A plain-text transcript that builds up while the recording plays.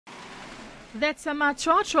The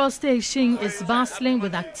trotro station is bustling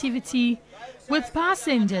with activity, with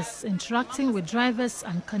passengers interacting with drivers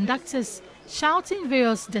and conductors shouting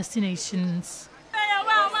various destinations.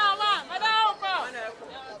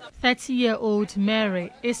 30-year-old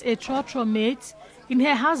Mary is a trotro mate in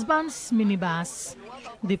her husband's minibus.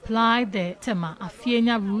 They ply the Tema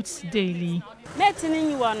Afienya routes daily.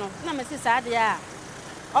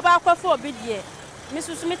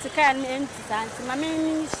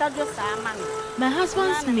 My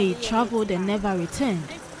husband's maid traveled and never returned,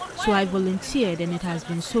 so I volunteered, and it has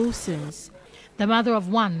been so since. The mother of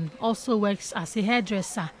one also works as a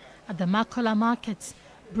hairdresser at the Makola market,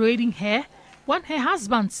 braiding hair when her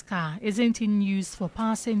husband's car isn't in use for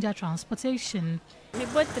passenger transportation.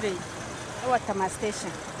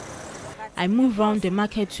 I move around the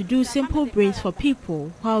market to do simple braids for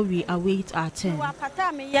people while we await our turn.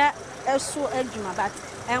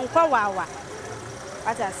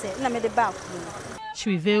 She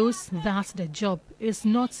reveals that the job is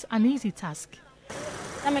not an easy task.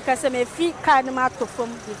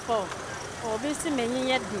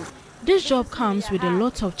 This job comes with a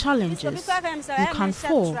lot of challenges. You can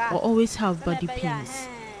fall or always have body pains.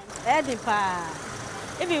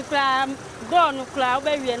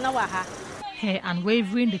 Her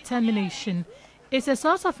unwavering determination is a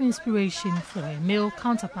source of inspiration for her male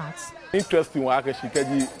counterparts. Interesting.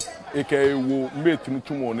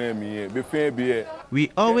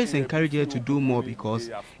 We always encourage her to do more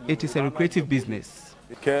because it is a lucrative business.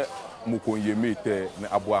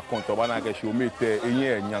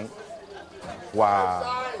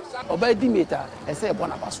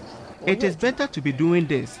 It is better to be doing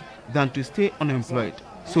this than to stay unemployed,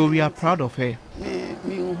 so we are proud of her.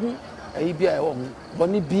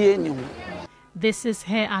 This is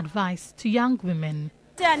her advice to young women.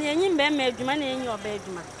 There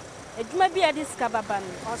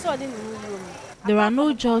are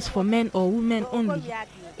no jobs for men or women only.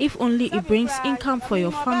 If only it brings income for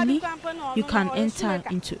your family, you can enter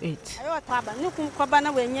into it.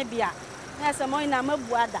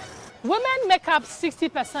 Women make up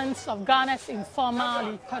 60% of Ghana's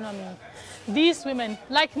informal economy. These women,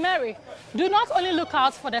 like Mary, do not only look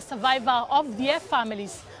out for the survival of their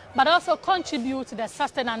families, but also contribute to the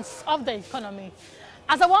sustenance of the economy.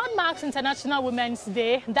 As the world marks International Women's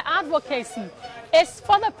Day, the advocacy is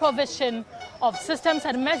for the provision of systems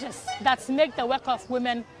and measures that make the work of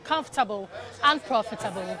women comfortable and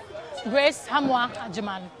profitable. Grace Hamwa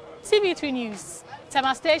Ajuman, TV3 News,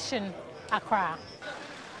 Tema Station, Accra.